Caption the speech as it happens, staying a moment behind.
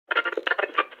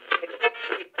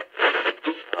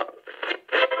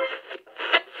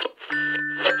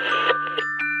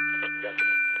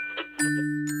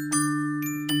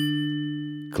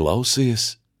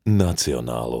Klausies,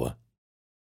 Nacionālo.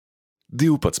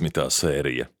 12.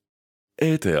 sērija.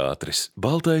 Teātris,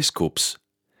 Baltais kups.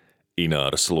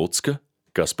 Ināra Slucka,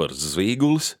 Kaspars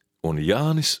Zvīgulis un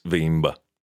Jānis Vimba.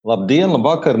 Labdien,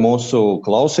 labvakar mūsu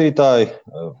klausītāji!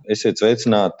 Esiet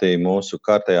sveicināti mūsu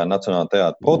kārtējā Nacionālā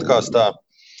teātra podkāstā.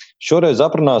 Šoreiz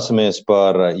aprunāsimies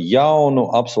par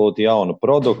absolūti jaunu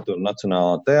produktu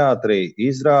Nacionālā teātrī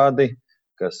izrādi,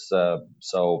 kas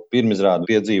savu pirmizrādi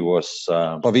piedzīvos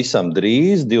pavisam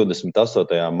drīz,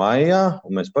 28. maijā,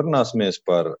 un mēs parunāsimies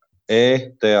par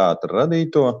teātra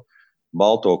radīto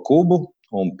Balto kubu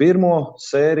un pirmo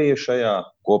sēriju šajā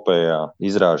kopējā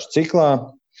izrāžu ciklā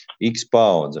X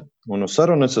paudze. Un uz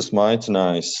sarunu es esmu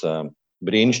aicinājis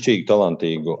brīnišķīgu,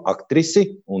 talantīgu aktrisi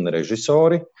un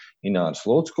režisori Ināru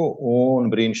Slucku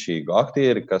un brīnišķīgu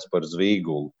aktieri Kasparu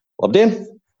Zvīguli. Labdien!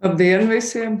 Labdien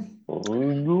visiem!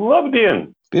 Labdien!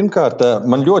 Pirmkārt,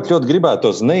 man ļoti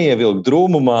gribētos neievilkt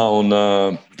drūmumā un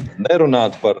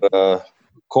nerunāt par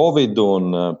Covid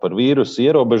un par vīrusu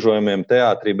ierobežojumiem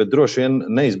teātrī, bet droši vien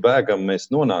neizbēgam mēs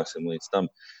nonāksim līdz tam.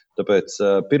 Tāpēc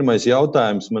pirmais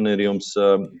jautājums man ir jums,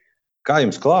 kā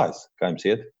jums klājas? Kā jums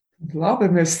iet? Labi,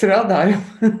 mēs strādājam.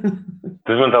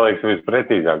 Tas man tā liekas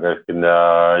visprecīzākais, kad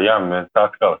mēs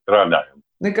atkal strādājam.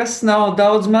 Nekas nav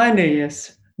daudz mainījies.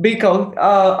 Bija kaut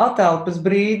atelpas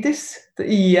brīdis,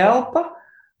 ielpa,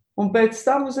 un pēc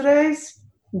tam uzreiz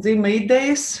dzima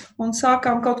idejas un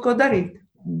sākām kaut ko darīt.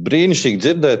 Brīnišķīgi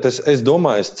dzirdēt. Es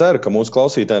domāju, es ceru, ka mūsu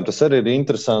klausītājiem tas arī ir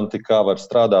interesanti, kā var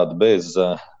strādāt bez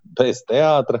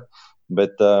teātra,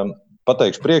 bet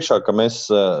pateikšu priekšā, ka mēs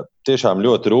tiešām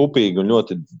ļoti rūpīgi un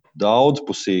ļoti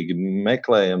daudzpusīgi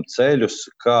meklējam ceļus,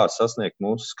 kā sasniegt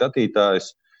mūsu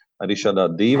skatītājus arī šādā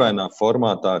dīvainā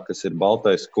formātā, kas ir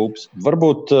Baltais kups.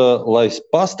 Varbūt, lai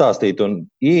pastāstītu un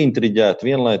ieintriģētu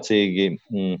vienlaicīgi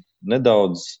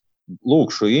nedaudz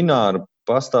lūkšu Ināru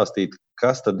pastāstīt,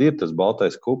 kas tad ir tas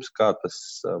Baltais kups, kā tas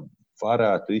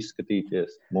varētu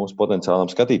izskatīties mūsu potenciālam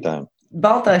skatītājiem.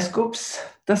 Baltais kups,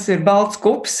 tas ir balts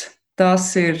kups, tas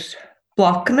ir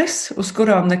plaknes, uz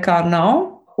kurām nekā nav,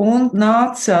 un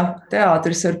nāca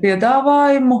teātris ar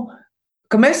piedāvājumu,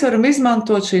 ka mēs varam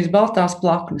izmantot šīs baltās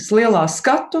plaknes, lielā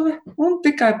skatuve un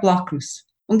tikai plaknes.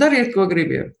 Un dariet, ko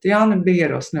gribiet. Jānis bija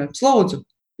ierosinājums. Lūdzu,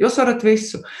 jūs varat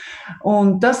visu.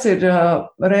 Un tas ir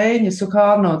Reiņa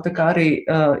Suhārno arī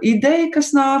ideja,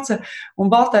 kas nāca. Un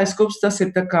Baltais kups tas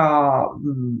ir tā kā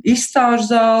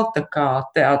izstāžu zāle, tā kā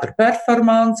teātra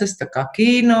performances, tā kā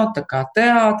kino, tā kā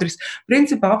teātris.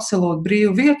 Principā absolūti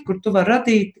brīva vieta, kur tu vari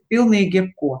radīt pilnīgi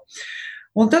jebko.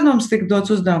 Un tad mums tika dots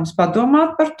uzdevums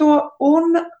padomāt par to,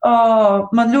 un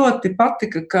man ļoti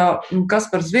patika, ka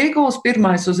Kaspars Zvīgulis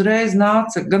pirmais uzreiz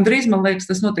nāca, gandrīz, man liekas,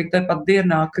 tas notika tāpat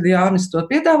dienā, kad Jānis to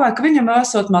piedāvāja, ka viņam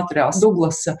esot materiāls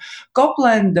Douglasa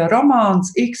Koplenda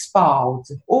romāns X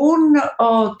paudze. Un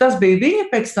tas bija viņa,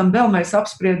 pēc tam vēl mēs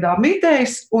apspriedām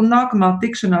idejas, un nākamā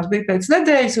tikšanās bija pēc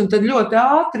nedēļas, un tad ļoti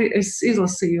ātri es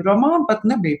izlasīju romānu, pat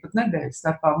nebija pat nedēļas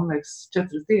starpā, man liekas,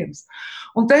 4 dienas.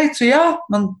 Un teicu, jā,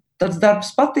 man tāds darbs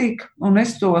patīk, un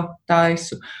es to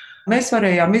taisu. Mēs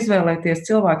varējām izvēlēties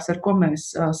cilvēkus, ar ko mēs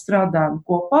strādājam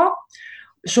kopā.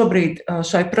 Šobrīd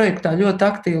šai projektā ļoti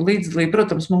aktīvi līdzdalība,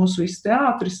 protams, mūsu visu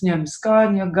teātris ņem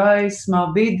skaņa, gaisma,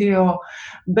 video,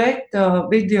 bet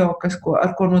video,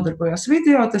 ar ko nodarbojās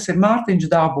video, tas ir Mārtiņš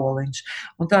Dāboliņš.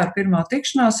 Un tā ir pirmā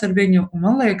tikšanās ar viņu, un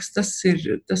man liekas, tas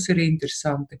ir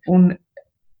interesanti. Un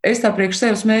es tā priekš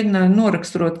sevis mēģināju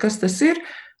noraksturot, kas tas ir.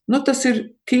 Tas ir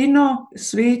kino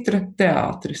svītra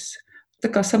teātris. Tā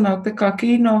kā sanāk tā kā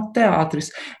kino teātris,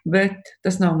 bet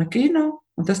tas nav ne kino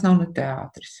un tas nav ne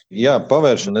teātris. Jā,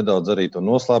 pavēršu nedaudz arī to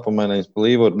noslēpumainais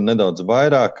plīvuru nedaudz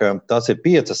vairāk. Tās ir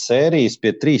 5 sērijas,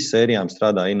 pie 3 sērijām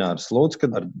strādā Ināra Slucka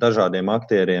ar dažādiem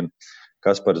aktieriem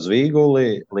Kasparu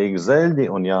Zvīguli, Līgu Zeļģi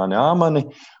un Jāni Āmani.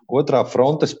 Otrā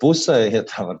frontes pusē, ja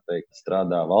tā var teikt,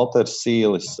 strādā Valters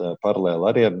Sīlis, paralēli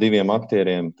arī ar 2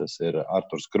 aktieriem, tas ir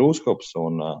Arturs Krūskops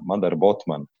un Madara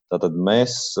Botmana. Tātad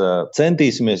mēs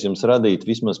centīsimies jums radīt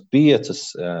vismaz 5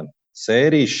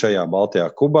 sērijas šajā Baltajā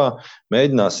kubā.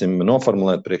 Mēģināsim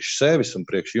noformulēt priekš sevis un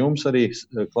priekš jums arī,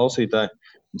 klausītāji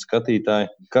un skatītāji,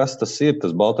 kas tas ir,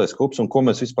 tas Baltais kups un ko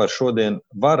mēs vispār šodien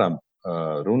varam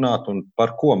runāt un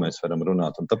par ko mēs varam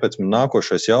runāt. Un tāpēc man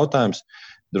nākošais jautājums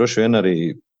droši vien arī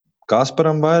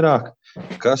Kasparam vairāk,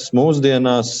 kas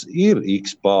mūsdienās ir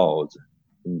X paudze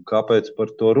un kāpēc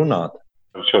par to runāt?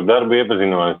 Ar šo darbu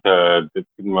iepazinos,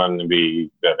 man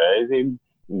bija reizi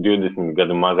 20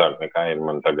 gadu mazāk nekā ir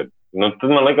man tagad. Tad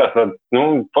man likās, ka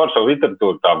forša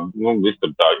literatūra tā, viss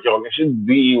tur tā, jaunieši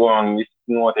dzīvo un viss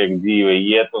notiek, dzīve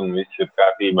iet un viss ir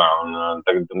kārtībā. Un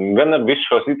tagad gan ar visu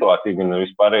šo situāciju, gan ar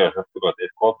vispārējās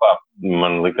atskaroties kopā,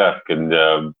 man likās, ka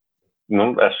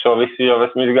es šo visu jau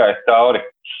esmu izgājis cauri.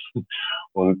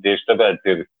 Un tieši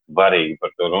tāpēc ir svarīgi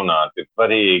par to runāt, ir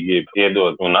svarīgi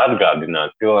iedot un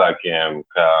atgādināt cilvēkiem,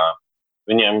 ka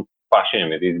viņiem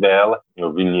pašiem ir izvēle,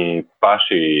 viņi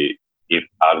paši ir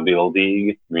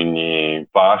atbildīgi, viņi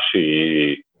paši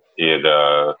ir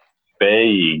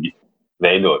spējīgi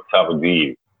veidot savu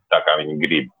dzīvi tā, kā viņi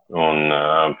grib.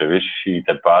 Un pie visu šī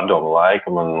pārdomu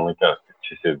laika man likās, ka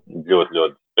šis ir ļoti,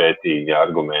 ļoti spēcīgi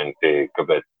argumenti,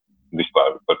 kāpēc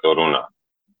vispār par to runāt.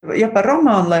 Ja par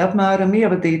romānu, lai apmēram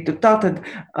ievadītu, tātad,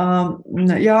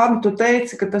 Jāni, tu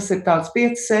teici, ka tas ir tāds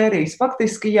 5 sērijas.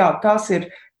 Faktiski, jā, tās ir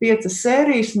 5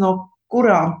 sērijas, no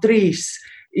kurām 3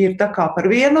 ir tā kā par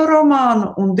vienu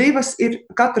romānu, un 2 ir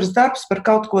katrs darbs par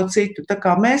kaut ko citu. Tā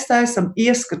kā mēs taisam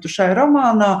ieskatu šai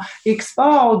romānā, X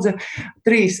paudze,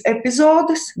 3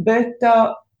 epizodes, bet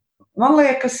man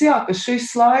liekas, jā, ka šis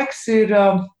laiks ir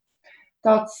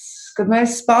tāds, kad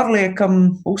mēs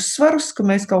pārliekam uzsvarus, ka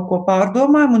mēs kaut ko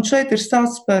pārdomājam, un šeit ir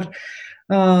stāsts par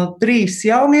 3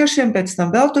 jauniešiem, pēc tam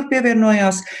vēl tur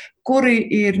pievienojās, kuri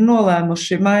ir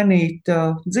nolēmuši mainīt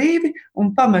dzīvi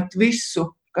un pamet visu,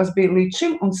 kas bija līdz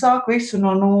šim, un sāk visu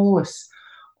no nulles.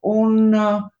 Un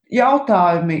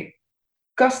jautājumi,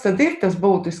 kas tad ir tas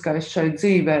būtiskais šai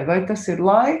dzīvē? Vai tas ir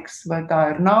laiks, vai tā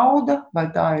ir nauda, vai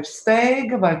tā ir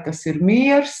steiga, vai tas ir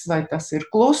miers, vai tas ir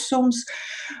klusums,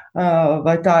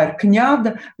 vai tā ir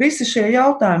kņada? Visi šie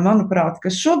jautājumi, manuprāt,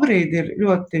 kas šobrīd ir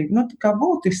ļoti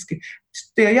būtiski,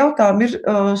 tie jautājumi ir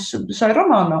šai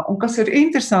romānā. Un kas ir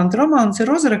interesanti, romāns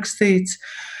ir uzrakstīts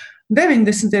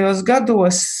 90.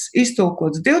 gados,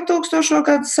 iztulkots 2000.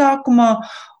 gada sākumā,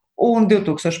 un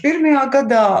 2001.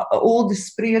 gadā Uldis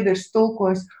Sprieders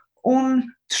tulkojas, un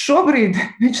šobrīd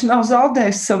viņš nav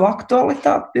zaudējis savu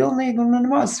aktualitāti pilnīgi un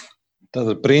nemaz.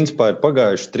 Tātad, principā, ir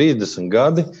pagājuši 30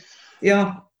 gadi, Jā.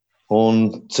 Un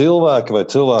cilvēki vai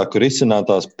cilvēku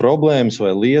risinātās problēmas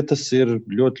vai lietas ir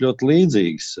ļoti, ļoti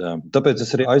līdzīgas. Tāpēc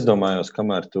es arī aizdomājos,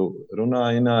 kamēr tu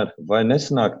runāji, Ināra, vai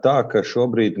nesanāk tā, ka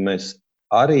šobrīd mēs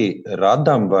arī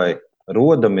radam vai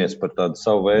rodamies par tādu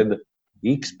savu veidu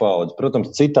X paudzi.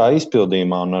 Protams, citā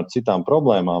izpildījumā un ar citām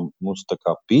problēmām mūs tā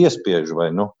kā piespiež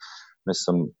vai mēs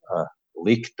esam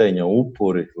likteņa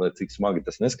upuri, lai cik smagi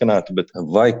tas neskanētu, bet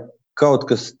vai kaut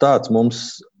kas tāds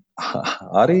mums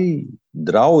arī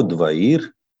draud vai ir?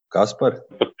 Kaspar?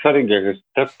 Pat svarīgākais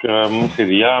tas, ka mums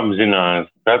ir jāapzinās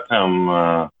katram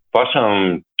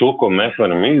pašam to, ko mēs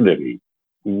varam izdarīt.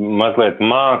 Mazliet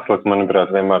mākslas, manuprāt,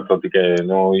 vienmēr to tikai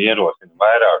ierosina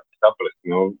vairāk saprast,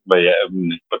 vai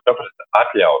pat saprast,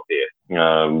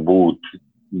 atļauties būt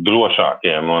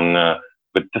drošākiem.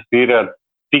 Bet tas ir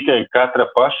tikai katra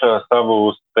paša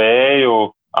savu spēju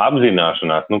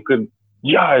apzināšanās, ka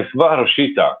jā, es varu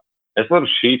šitā. Es varu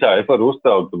šitā, es varu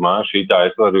uzcelt māju šitā,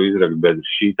 es varu izrakt bedru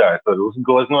šitā, es varu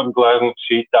uzgleznot gleznu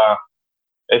šitā.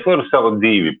 Es varu savu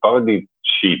dzīvi pavadīt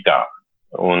šitā.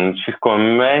 Un šis, ko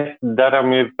mēs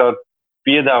darām, ir tāds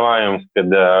piedāvājums,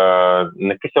 kad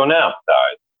nekas jau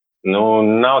neapstājas.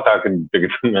 Nav tā, ka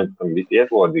tagad mēs tam visi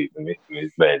ieslodzīti un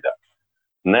viss beidzās.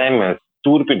 Nē, mēs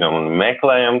turpinām un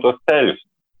meklējam tos ceļus.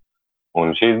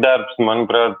 Un šis darbs,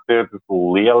 manuprāt, ir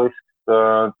lielisks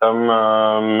tam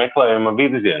meklējuma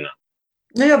virzienā.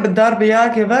 Jā, bet darba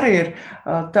jēga jau arī ir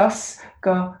tas,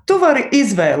 ka tu vari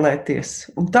izvēlēties,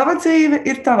 un tava dzīve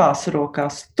ir tavās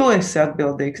rokās. Tu esi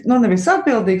atbildīgs. Nevis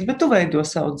atbildīgs, bet tu veido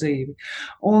savu dzīvi.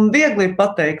 Un viegli ir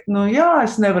pateikt, jā,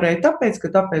 es nevarēju tāpēc,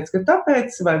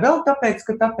 vai vēl tāpēc,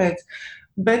 ka tāpēc.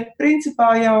 Bet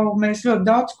principā jau mēs ļoti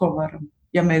daudz ko varam,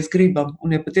 ja mēs gribam,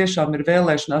 un ja patiešām ir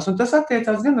vēlēšanās. Un tas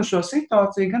attiecās gan uz šo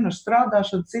situāciju, gan uz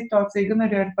strādāšanas situāciju, gan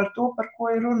arī par to, par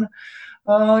ko ir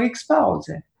runa X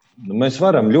paudzē. Mēs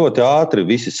varam ļoti ātri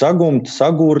visi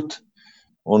sagurt,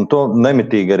 un to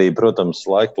nemitīgi arī, protams,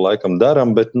 laiku pa laikam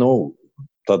daram, bet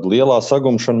tāda lielā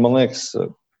sagumšana, man liekas,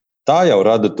 tā jau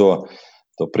rada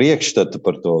to priekšstatu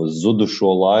par to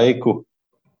zudušo laiku,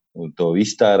 to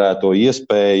iztērēto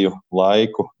iespēju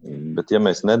laiku, bet ja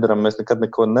mēs nedaram, mēs nekad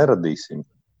neko neradīsim.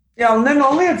 Jā, un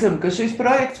nenoliedzam, ka šis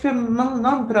projekts,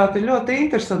 manuprāt, ir ļoti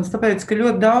interesants, tāpēc, ka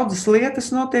ļoti daudzas lietas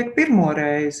notiek pirmo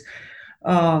reizi.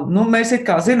 Mēs it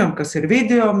kā zinām, kas ir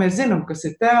video, mēs zinām, kas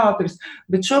ir teātris,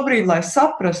 bet šobrīd, lai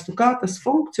saprastu, kā tas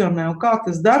funkcionē un kā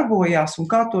tas darbojās un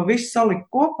kā to visu salikt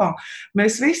kopā,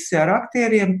 mēs visi ar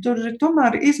aktieriem tur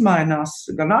tomēr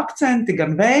izmainās gan akcenti,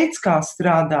 gan veids, kā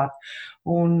strādāt.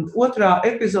 Un otrā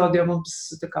epizode jau mums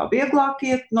tā kā vieglāk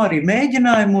iet, arī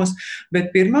mēģinājumos,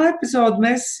 bet pirmā epizode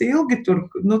mēs ilgi tur,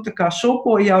 tā kā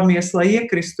šūpojāmies, lai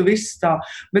iekristu viss tā.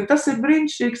 Bet tas ir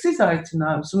brīnišķīgs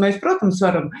izaicinājums. Un mēs, protams,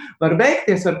 var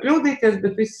beigties, var kļūdīties,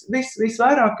 bet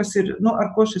visvairāk, kas ir,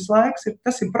 ar ko šis laiks ir,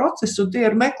 tas ir process un tie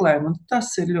ir meklējumi, un tas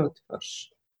ir ļoti forši.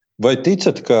 Vai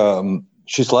ticat, ka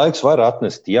šis laiks var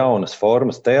atnest jaunas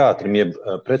formas teātrim, jeb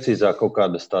precīzāk kaut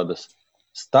kādas tādas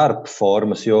starp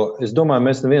formas, jo es domāju,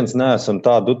 mēs neviens neesam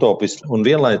tādi utopisti un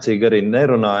vienlaicīgi arī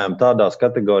nerunājam tādās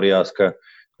kategorijās, ka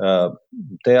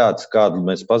teātris, kādu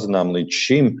mēs pazinām līdz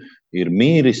šim, ir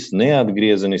mīris,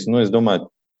 neatgriezenis. Es domāju,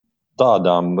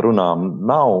 tādām runām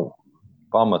nav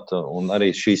pamata un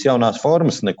arī šīs jaunās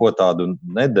formas neko tādu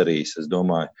nedarīs, es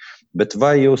domāju. Bet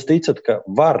vai jūs ticat, ka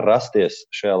var rasties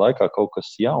šajā laikā kaut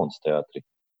kas jauns teātrī?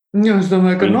 Es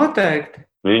domāju, ka noteikti.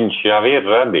 Viņš jau ir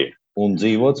radījis. Un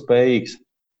dzīvot spējīgs,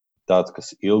 tāds, kas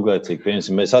ilglaicīgi,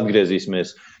 pieņemsim, mēs atgriezīsimies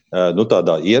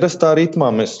tādā ierastā ritmā,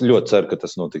 mēs ļoti ceru, ka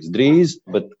tas notiks drīz,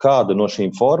 bet kāda no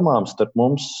šīm formām starp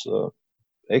mums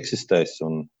eksistēs?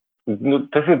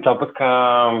 Tas ir tāpat kā,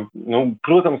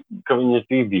 protams, ka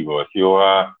viņas izdzīvos, jo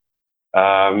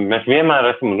mēs vienmēr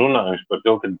esam runājuši par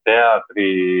to, ka teātrī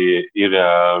ir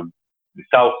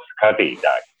savs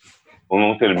skatītājs. Un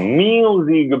mums ir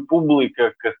milzīga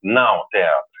publika, kas nav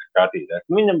teātris skatītājs.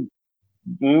 Viņam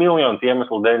miljonus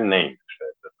iemeslu dēļ neinteresē.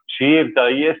 Šī ir tā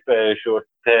iespēja šos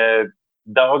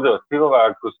daudzos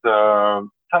cilvēkus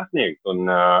sasniegt un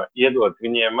iedot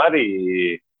viņiem arī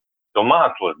to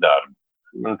mākslas darbu.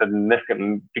 Un tad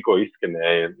tikko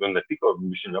izskanēja,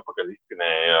 bišķiņ apakaļ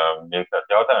izskanēja viens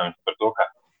tāds jautājums par to,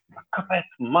 kāpēc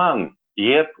man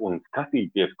iet un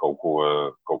skatīties kaut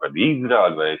kādu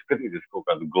izrādi vai skatīties kaut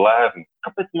kādu glēzni,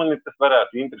 kāpēc man tas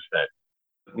varētu interesēt?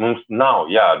 Mums nav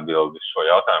jāatbild uz šo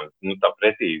jautājumu, tā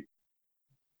precīzi.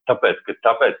 Tāpēc,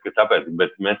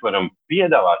 bet mēs varam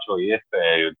piedāvāt šo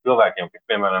iespēju cilvēkiem, kas,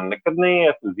 piemēram, nekad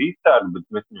neies uz izstādi, bet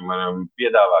mēs viņam varam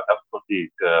piedāvāt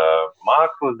apskatīt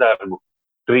mākslas darbu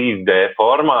 3D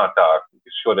formātā,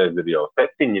 kas šoreiz ir jau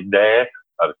 7D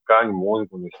ar skaņu,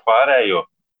 mūziku un vispārējo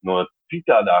no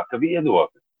citādāka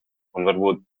viedokļa. Un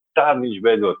varbūt tād viņš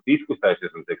beidzot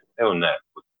diskusēsies un teiks, nē,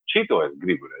 šito es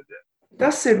gribu redzēt.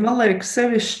 Tas ir, man liekas,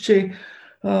 sevišķi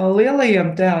lielajiem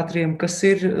teātriem, kas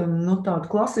ir tādi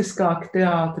klasiskāki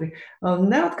teātri.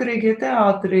 Neatkarīgie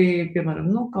teātri, piemēram,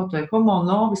 kaut vai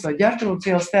Novis vai Ģertrūdas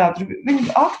ielas teātri, viņi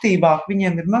ir aktīvāki,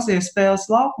 viņiem ir mazie spēles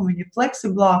laukumi, viņi ir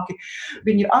fleksiblāki,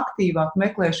 viņi aktīvāk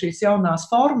meklē šīs jaunās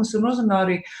formas un uzrunā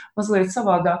arī mazliet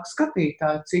savādāku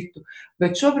skatītāju citu.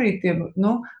 Bet šobrīd,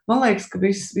 man liekas, ka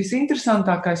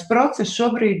visinteresantākais process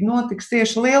šobrīd notiks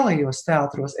tieši lielajos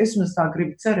teātros. Es tā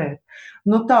gribu cerēt.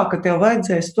 Tā, ka tev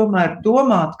vajadzēs tomēr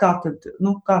domāt, kā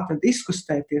tad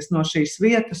izkustēties no šīs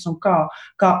vietas un kā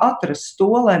atrast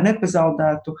to, lai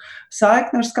nepazaudētu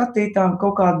saikni ar skatītājiem,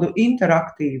 kaut kādu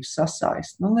interaktīvu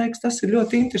sasaisti. Man liekas, tas ir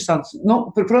ļoti interesants.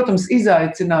 Protams,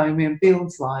 izaicinājumiem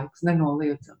pilns laiks,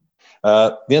 nenoliedzami.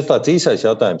 Viens tāds īsais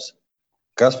jautājums.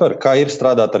 Kaspar, kā ir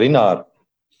strādāt ar Ināru?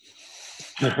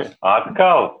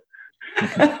 Atkal?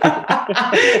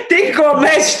 Tikko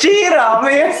mēs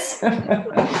šķīrāmies.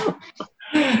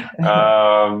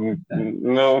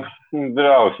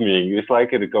 Drausmīgi. Visu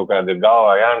laiku ir kaut kāda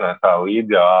galvā jānēsā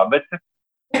līdzi ābece.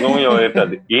 Jau ir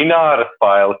tādi Ināras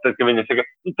faili, tad, ka viņi saka,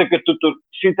 ka tu tur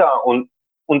šitā,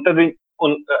 un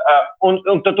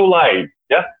tad tu laidi,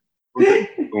 ja?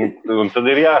 Un tad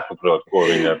ir jāsaprot, ko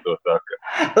viņi ar to saka.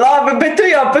 Labi, bet tu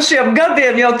jau pa šiem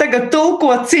gadiem jau tagad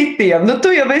tulko citiem.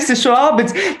 Tu jau esi šo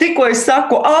ābeci. Tikko es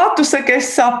saku, tu saki,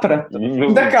 es sapratu.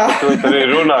 Tu arī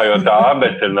runājot, tā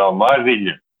ābece nav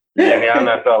maziņa. Viņam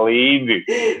jānēsā līdzi.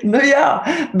 Jā,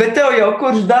 bet tev jau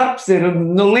kurš darbs ir,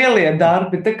 lielie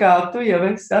darbi. Tā kā tu jau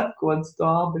esi atkodis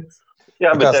to ābeci.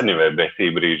 Jā, bet anyway,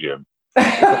 besī brīžiem.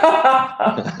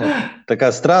 Tā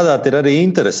kā strādāt ir arī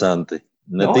interesanti.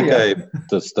 Ne tikai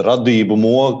tas radību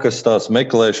mokas, tās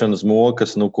meklēšanas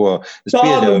mokas, ko es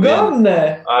pieļauju. Tādu gan nē.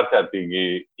 Ārkārtīgi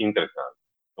interesanti.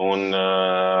 Un,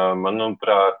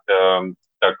 manuprāt,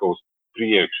 tā kā uz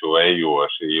priekšu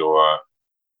ejoši, jo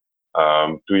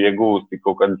tu iegūsti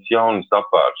kaut kādas jaunas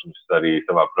apvēršanas arī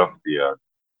savā profesijā.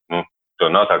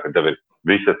 To nav tā, ka tev ir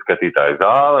visa skatītāja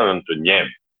zāle un tu ņem.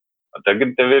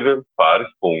 Tagad tev ir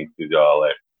pāris punkti zālē,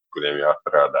 kuriem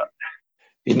jāstrādā.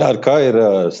 Ināra, kā ir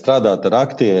strādāt ar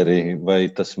aktieri, vai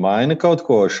tas maina kaut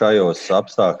ko šajos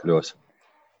apstākļos?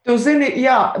 Tu zini,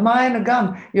 jā, maina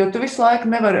gan, jo tu visu laiku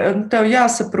nevari, tev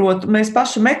jāsaprot, mēs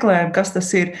paši meklējam, kas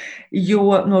tas ir,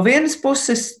 jo no vienas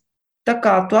puses, tā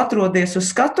kā tu atrodies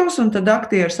uz skatuves, un tad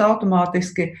aktieris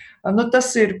automātiski, tas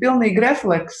ir pilnīgi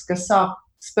refleks, kas sāk,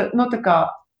 tā kā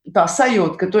tā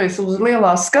sajūta, ka tu esi uz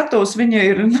lielās skatuves, viņa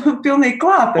ir pilnīgi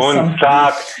klātesama. Un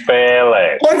sāk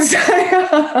spēlēt.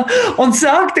 Un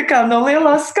sāk tā kā no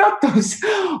lielās skatuves.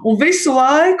 Un visu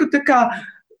laiku tā kā,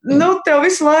 tev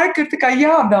visu laiku ir tā kā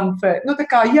jādampē, tā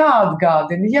kā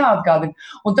jāatgādina.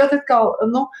 Un tad atkal,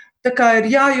 tā kā ir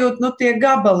jājūt, tie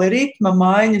gabali, ritma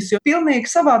maiņas, jo pilnīgi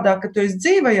savādāk, ka tu esi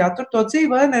dzīvajā, tur to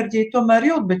dzīvo enerģiju tomēr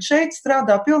jūt, bet šeit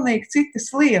strādā pilnīgi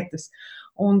citas lietas.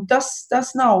 Un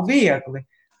tas nav viegli.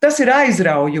 Tas ir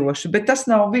aizraujoši, bet tas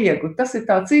nav viegli. Tas ir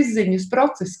tāds izziņas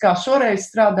process, kā šoreiz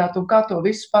strādāt un kā to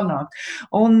visu panākt.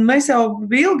 Un mēs jau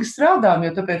ilgi strādājam,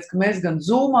 jo tāpēc, ka mēs gan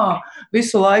Zoomā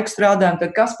visu laiku strādājam,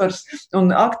 tad Kaspars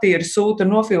un aktieri sūta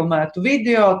nofilmētu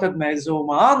video, tad mēs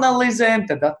Zoomā analizējam,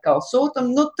 tad atkal sūtam.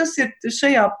 Tas ir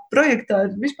šajā projektā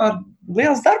vispār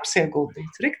liels darbs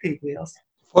ieguldīts, riktīgi liels.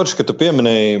 Forši, ka tu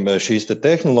pieminēji šīs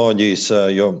tehnoloģijas,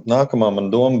 jo nākamā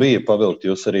man doma bija pavilkt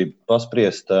jūs arī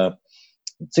paspriest,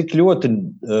 cik ļoti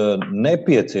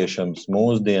nepieciešams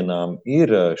mūsdienām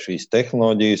ir šīs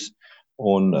tehnoloģijas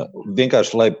un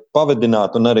vienkārši, lai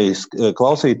pavadinātu un arī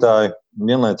klausītāji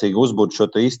vienlaicīgi uzbūtu šo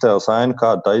iztēles ainu,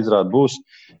 kāda tā izrāda būs,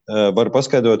 var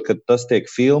paskaidrot, ka tas tiek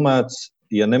filmēts,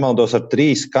 ja nemaldos, ar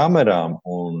 3 kamerām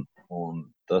un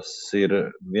tas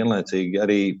ir vienlaicīgi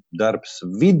arī darbs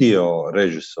video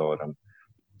režisoram.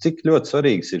 Cik ļoti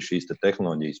svarīgas ir šīs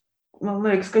tehnoloģijas? Man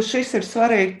liekas, ka šis ir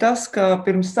svarīgi tas, ka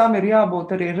pirms tam ir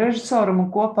jābūt arī režisoram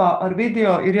un kopā ar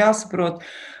video ir jāsaprot,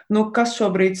 kas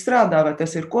šobrīd strādā, vai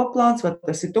tas ir koplāns, vai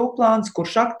tas ir tūplāns,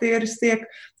 kurš aktieris tiek,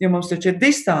 jo mums taču ir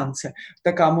distance.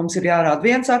 Tā kā mums ir jārāda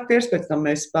viens aktieris, pēc tam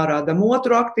mēs parādām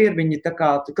otru aktieru, viņi tā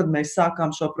kā, kad mēs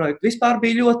sākām šo projektu, vispār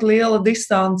bija ļoti liela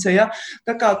distance, ja?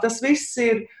 Tā kā tas viss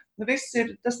ir,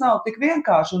 tas nav tik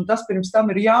vienkārši, un tas pirms tam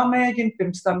ir jāmēģina,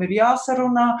 pirms tam ir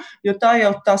jāsarunā, jo tā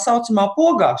jau tā saucamā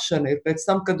pogāšana ir pēc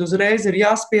tam, kad uzreiz ir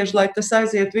jāspiež, lai tas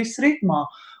aiziet viss ritmā,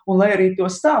 un lai arī to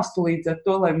stāstu līdz ar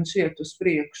to, lai viņš iet uz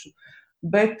priekšu.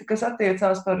 Bet, kas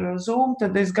attiecās par Zoom,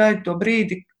 tad es gaidu to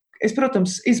brīdi, es,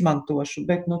 protams, izmantošu,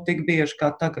 bet tik bieži kā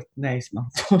tagad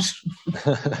neizmantošu.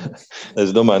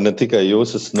 Es domāju, ne tikai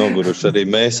jūs esat noguruši, arī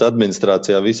mēs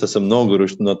administrācijā visi esam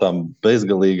noguruši no tām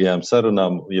bezgalīgajām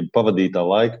sarunām, ja pavadītā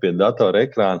laika pie datora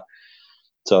ekrāna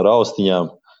caur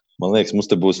austiņām. Man liekas, mums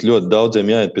te būs ļoti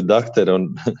daudziem jāiet pie daktera un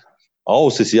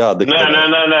ausis jādeklarē.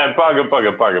 Nē,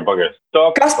 paga.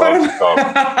 Stop.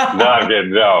 Dārgie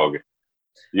draugi,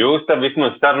 jūs te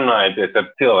vismaz sarunājaties ar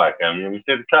cilvēkiem, jums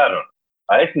ir saruna.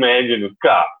 Es mēģinu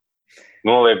kā?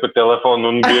 Nolieku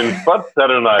telefonu un viens pats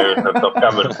sarunājos ar to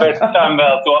kameru. Pēc tam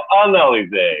vēl to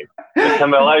analizēju. Pēc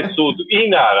tam vēl aizsūtu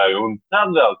Inārai un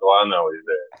tad vēl to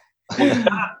analizēju. Un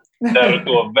tad daru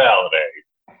to vēlreiz.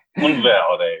 Un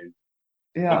vēlreiz.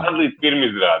 Jā. Un tad līdz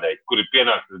pirmizrādēji, kuri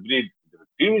pienāks tas brīdis, kad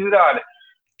pirmizrāde,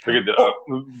 tagad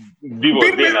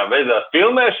 2 dienām beidzās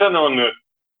filmēšana un...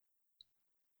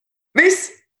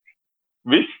 Viss?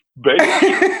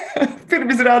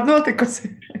 Pirmizrāde notikusi.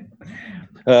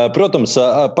 Protams,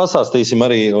 pastāstīsim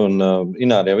arī, un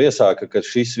Ināra jau iesāka, ka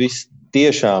šis viss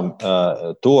tiešām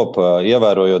top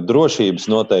ievērojot drošības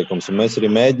noteikums, un mēs arī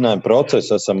mēģinājumu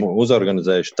procesu esam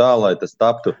uzorganizējuši tā, lai tas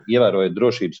taptu ievērojot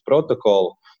drošības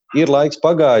protokolu. Ir laiks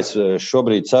pagājis,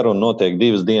 šobrīd saruna notiek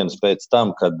 2 dienas pēc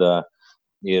tam, kad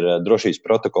ir drošības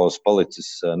protokols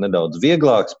palicis nedaudz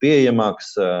vieglāks,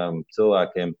 pieejamāks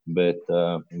cilvēkiem, bet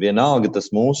vienalga tas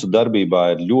mūsu darbībā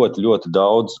ir ļoti, ļoti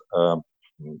daudz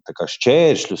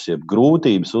šķēršļus, jeb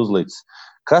grūtības uzlicis.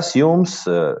 Kas jums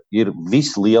ir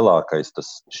vislielākais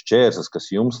tas šķērslis, kas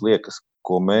jums liekas,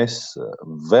 ko mēs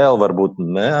vēl varbūt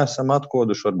neesam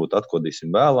atkoduši, varbūt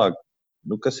atkodīsim vēlāk?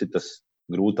 Kas ir tas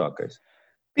grūtākais?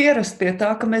 Pierast pie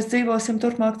tā, ka mēs dzīvosim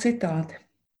turpmāk citādi.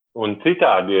 Un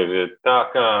citādi ir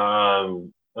tā, ka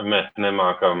mēs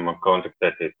nemākam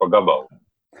kontaktēties pa gabalu.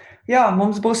 Jā,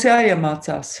 mums būs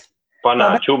jāiemācās.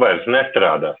 Panāču vairs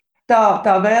nestrādā.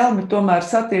 Tā vēlme tomēr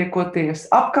satiekoties,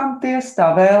 apkamties,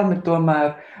 tā vēlme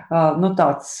tomēr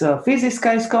tāds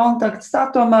fiziskais kontakts,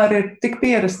 tā tomēr ir tik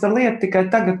pierasta lieta, tikai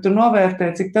tagad tu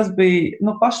novērtē, cik tas bija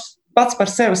pats par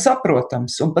sevi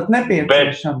saprotams un pat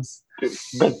nepieciešams.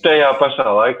 Bet tajā pašā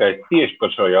laikā es tieši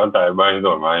par šo jautājumu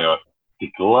aizdomājos.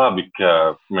 Tik labi, ka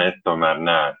mēs tomēr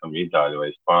neesam itāļi vai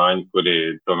spāņi, kuri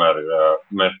tomēr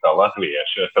mēs kā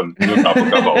latvieši esam tā pa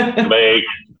gabalu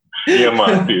sveiki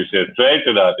iemācījušies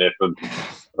sveicināties.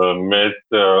 Un mēs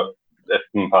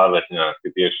esmu pārliecināts, ka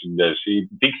tieši dēļ šī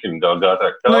tiksim daudz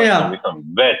ātrāk salākam visam.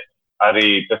 Bet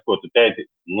arī tas, ko tu teici,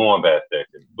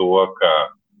 novērtēsim to, ka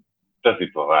tas ir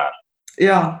to vērts.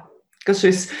 Jā.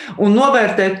 Un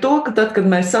novērtēt to, ka tad, kad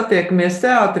mēs satiekamies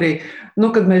teātrī,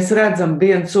 kad mēs redzam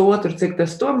viens otru, cik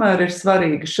tas tomēr ir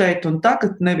svarīgi šeit un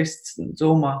tagad, nevis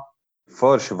Zoomā.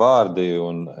 Forši vārdi,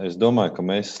 un es domāju, ka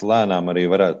mēs lēnām arī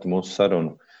varētu mūsu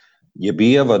sarunu, jeb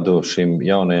ievadu šim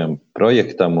jaunajam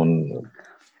projektam un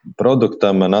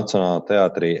produktam Nacionālā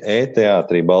teātrī,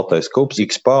 teātrī Baltais kups,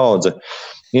 X paudze,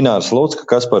 Ināra Slucka,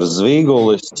 Kaspars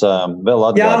Zvīgulis, vēl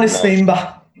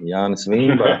Jānis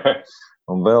Vimba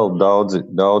un vēl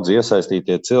daudzi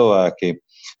iesaistītie cilvēki.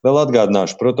 Vēl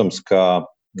atgādināšu, protams, ka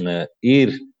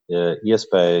ir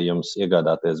iespēja jums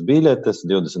iegādāties biļetes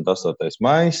 28.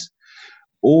 maijs.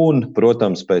 Un,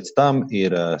 protams, pēc tam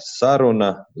ir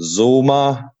saruna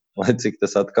Zoomā, lai cik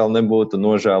tas atkal nebūtu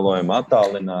nožēlojami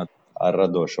attālināt ar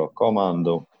radošo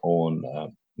komandu un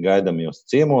gaidam jūs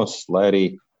ciemos, lai arī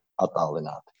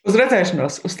attālināt. Uz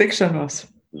redzēšanos, uz tikšanos.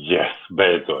 Yes,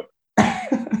 beidzot.